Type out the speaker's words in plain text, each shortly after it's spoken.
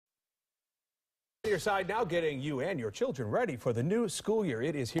your side now, getting you and your children ready for the new school year.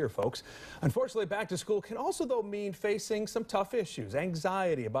 It is here, folks. Unfortunately, back to school can also, though, mean facing some tough issues,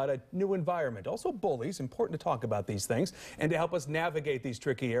 anxiety about a new environment, also bullies. Important to talk about these things. And to help us navigate these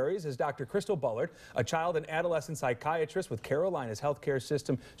tricky areas is Dr. Crystal Bullard, a child and adolescent psychiatrist with Carolina's healthcare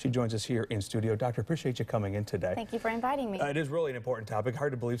system. She joins us here in studio. Doctor, appreciate you coming in today. Thank you for inviting me. It is really an important topic.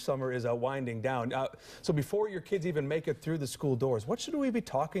 Hard to believe summer is winding down. So before your kids even make it through the school doors, what should we be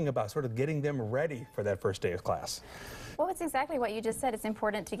talking about, sort of getting them ready for that first day of class? Well, it's exactly what you just said. It's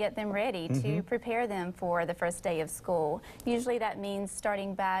important to get them ready, to prepare them for the first day of school. Usually that means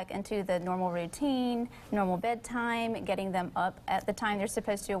starting back into the normal routine, normal bedtime, getting them up at the time they're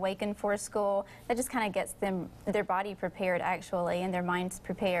supposed to awaken for school. That just kind of gets them, their body prepared actually, and their minds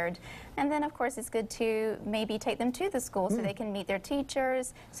prepared. And then of course it's good to maybe take them to the school so they can meet their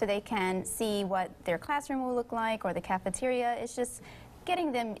teachers, so they can see what their classroom will look like or the cafeteria. It's just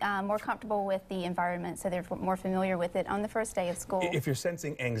getting them more comfortable with the environment so they're more familiar with it on the first day of school. If you're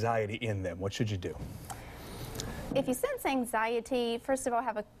sensing anxiety in them, what should you do? If you sense anxiety, first of all,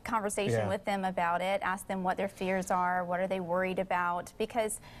 have a conversation with them about it. Ask them what their fears are, what are they worried about,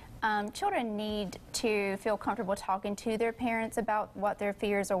 because children need to feel comfortable talking to their parents about what their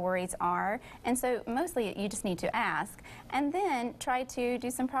fears or worries are. And so mostly you just need to ask. And then try to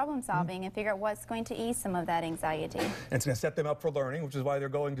do some problem solving and figure out what's going to ease some of that anxiety. And it's going to set them up for learning, which is why they're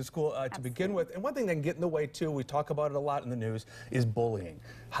going to school to begin with. And one thing that can get in the way, too, we talk about it a lot in the news, is bullying.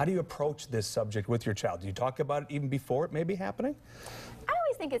 How do you approach this subject with your child? Do you talk about it even before it may be happening? I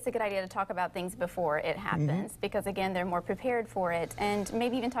always think it's a good idea to talk about things before it happens because, again, they're more prepared for it, and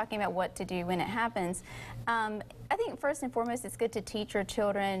maybe even talking about what to do when it happens. I think first and foremost it's good to teach your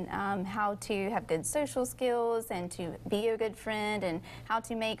children how to have good social skills and to be a good friend and how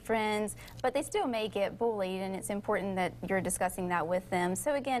to make friends, but they still may get bullied, and it's important that you're discussing that with them.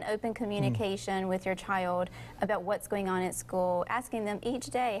 So again, open communication with your child about what's going on at school, asking them each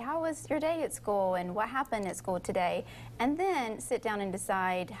day, how was your day at school and what happened at school today, and then sit down and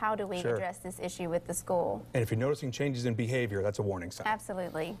decide how do we address this issue with the school. And if you're noticing changes in behavior, that's a warning sign.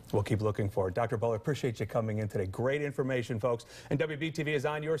 Absolutely. We'll keep looking for it. Dr. Bullard, appreciate you coming in today. Great information, folks. And WBTV is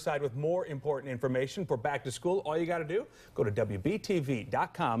on your side with more important information for back to school. All you got to do, go to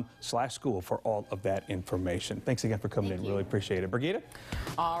WBTV.com/school for all of that information. Thanks again for coming in. Really appreciate it. Brigitte?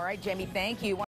 All right, Jamie, thank you.